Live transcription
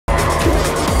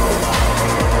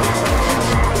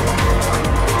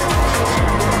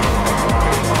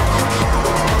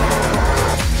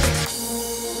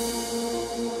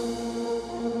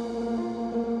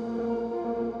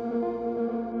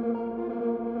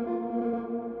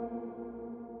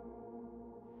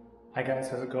Hi guys,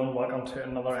 how's it going? Welcome to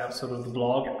another episode of the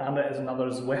vlog, and it is another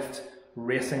Zwift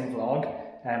racing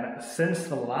vlog. Since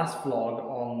the last vlog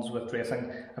on Zwift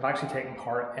racing, I've actually taken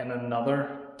part in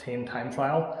another team time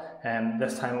trial, and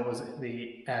this time it was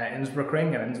the Innsbruck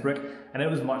ring in Innsbruck, and it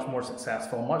was much more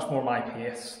successful, much more my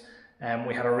pace.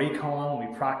 We had a recon,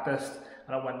 we practiced,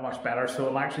 and it went much better, so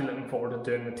I'm actually looking forward to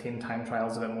doing the team time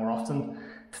trials a bit more often.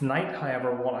 Tonight,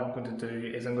 however, what I'm going to do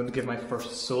is I'm going to give my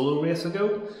first solo race a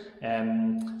go.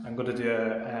 I'm going to do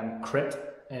a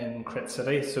crit in Crit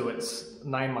City, so it's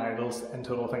 9 miles in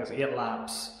total. I think it's 8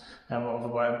 laps of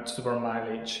about just over a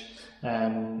mile each.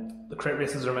 The crit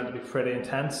races are meant to be pretty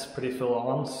intense, pretty full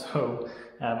on, so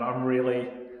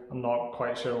I'm not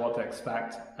quite sure what to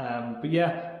expect. But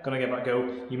yeah, gonna give it a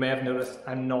go. You may have noticed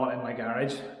I'm not in my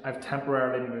garage. I've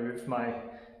temporarily moved my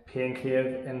pain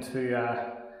cave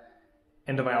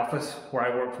into my office where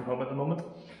I work from home at the moment.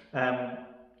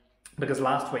 Because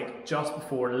last week, just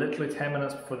before, literally 10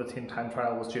 minutes before the team time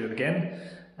trial was due to begin,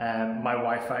 my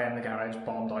Wi-Fi in the garage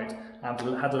bombed out,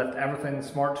 and had to lift everything, the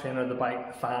smart trainer, the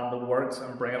bike, the fan, the works,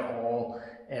 and bring it all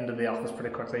into the office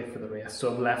pretty quickly for the race.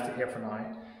 So I've left it here for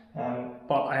now.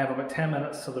 But I have about 10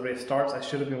 minutes till the race starts. I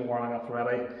should have been warming up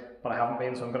already, but I haven't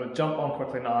been, so I'm going to jump on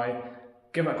quickly now,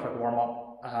 give it a quick warm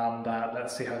up, and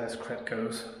let's see how this crit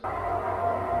goes.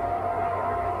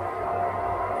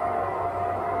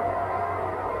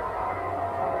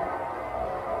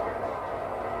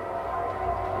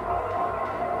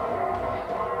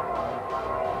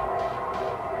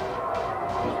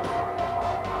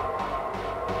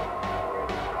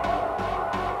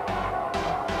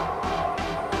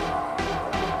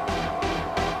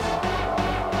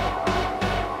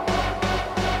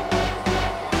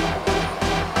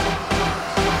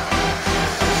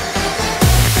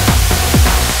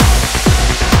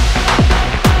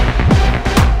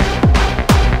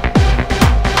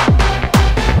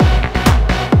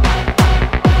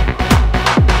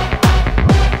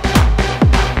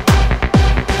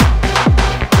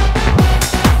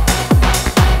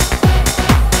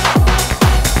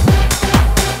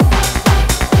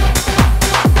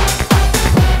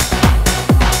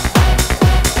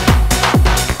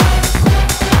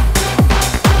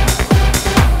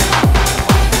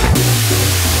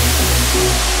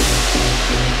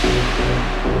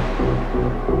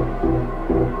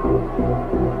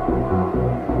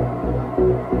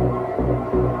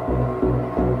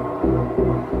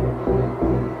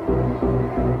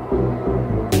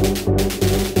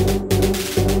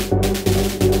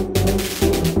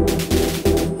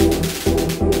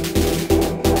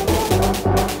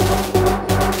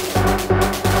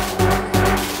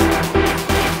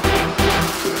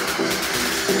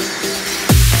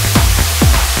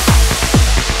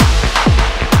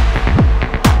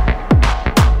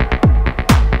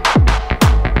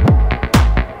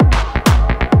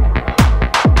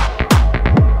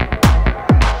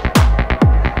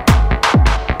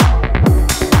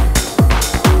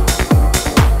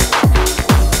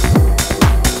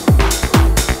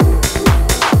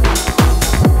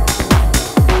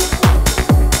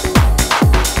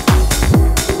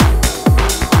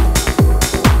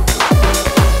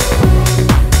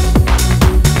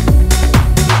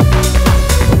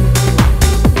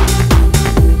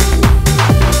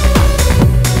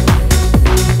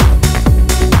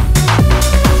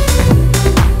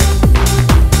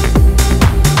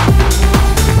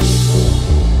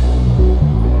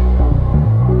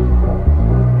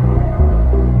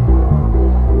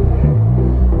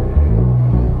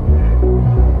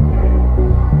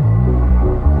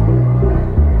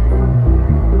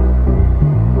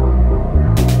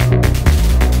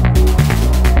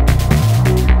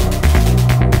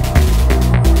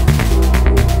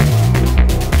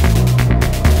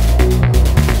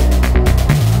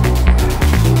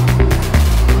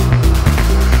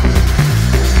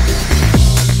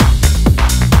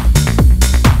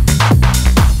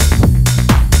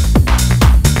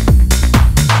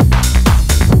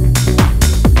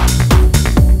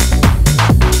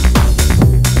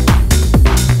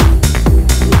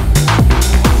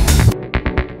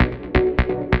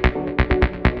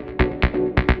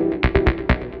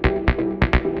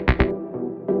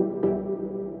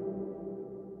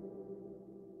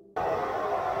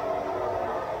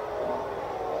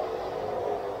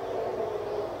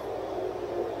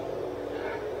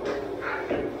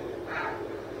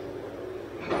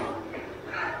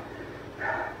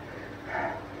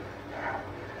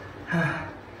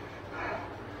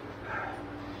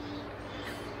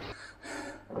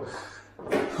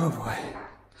 Oh boy.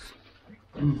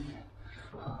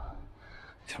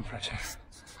 Temperature.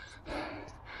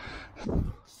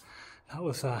 That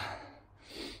was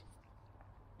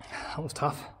that was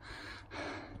tough.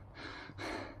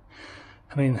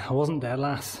 I mean, I wasn't dead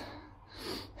last.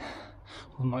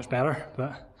 Wasn't much better,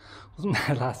 but I wasn't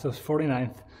dead last. I was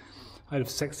 49th out of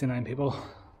 69 people.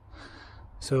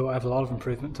 So I have a lot of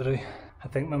improvement to do. I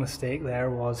think my mistake there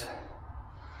was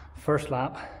first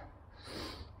lap,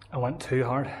 I went too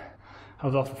hard. I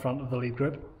was off the front of the lead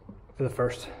group for the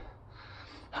first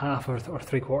half or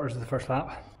 3/4 of the first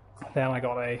lap. Then I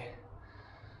got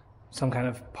some kind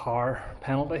of power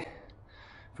penalty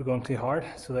for going too hard.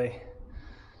 So I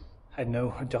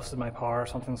adjusted my power or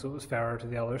something so it was fairer to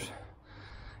the others.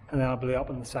 And then I blew up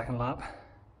in the second lap,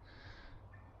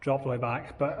 dropped way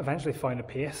back, but eventually found a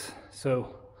pace.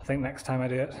 So I think next time I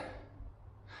do it,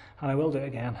 and I will do it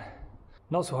again.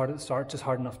 Not so hard at the start, just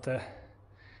hard enough to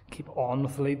keep on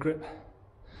with the lead group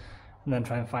and then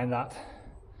try and find that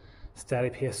steady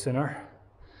pace sooner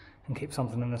and keep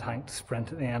something in the tank to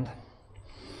sprint at the end.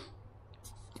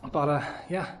 But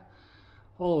yeah,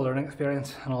 all a learning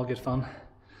experience and all good fun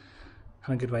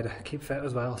and a good way to keep fit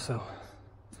as well. So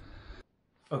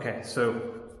okay, so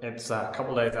it's a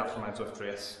couple of days after my Zwift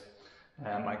race.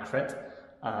 I crit,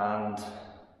 and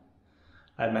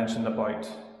I mentioned about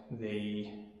the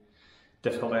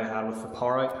difficulty I had with the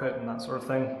power output and that sort of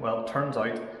thing. Well, it turns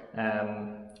out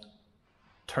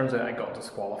I got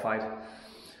disqualified.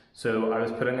 So I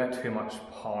was putting out too much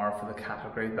power for the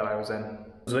category that I was in.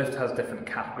 Zwift has different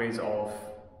categories of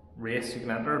race you can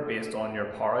enter based on your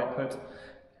power output.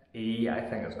 E, I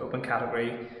think, is open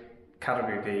category,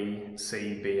 category B,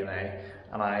 C, B and A.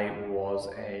 And I was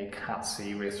a Cat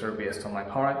C racer based on my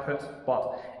power output.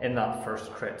 But in that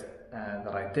first crit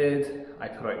that I did, I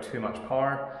put out too much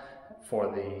power for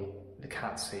the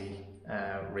Cat C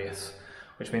race,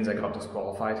 which means I got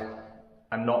disqualified.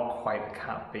 I'm not quite a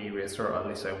Cat B racer, or at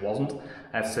least I wasn't.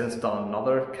 I've since done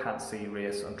another Cat C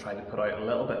race and tried to put out a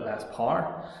little bit less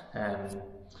power,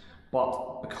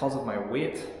 but because of my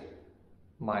weight,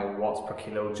 my watts per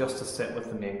kilo just to sit with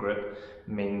the main group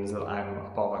means that I'm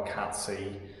above a Cat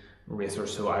C racer,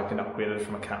 so I've been upgraded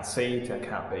from a Cat C to a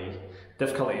Cat B.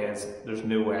 Difficulty is, there's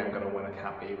no way I'm going to win a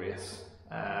Cat B race.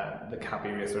 The Cat B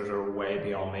racers are way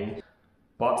beyond me.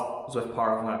 But Zwift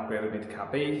Power have upgraded me to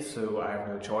Cat B, so I have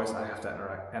no choice. I have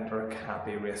to enter Cat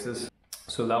B races.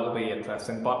 So that will be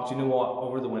interesting. But you know what?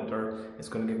 Over the winter, it's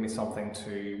going to give me something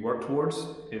to work towards,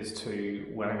 is to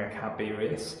winning a Cat B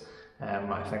race.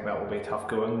 I think that will be tough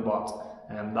going, but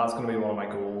that's going to be one of my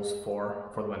goals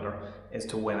for the winter, is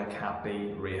to win a Cat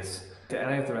B race. To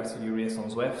any of the rest of you race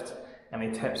on Zwift,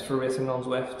 any tips for racing on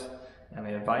Zwift?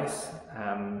 Any advice?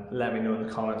 Let me know in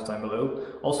the comments down below.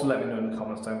 Also let me know in the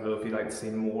comments down below if you'd like to see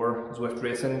more Zwift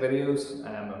racing videos.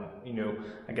 You know,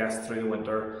 I guess through the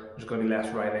winter there's going to be less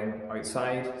riding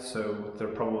outside, so there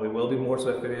probably will be more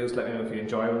Zwift videos. Let me know if you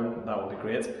enjoy them, that would be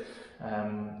great.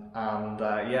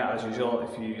 Yeah, as usual,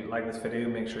 if you like this video,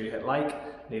 make sure you hit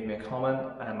like, leave me a comment,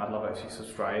 I'd love it if you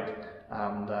subscribed,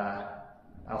 and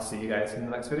I'll see you guys in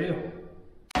the next video.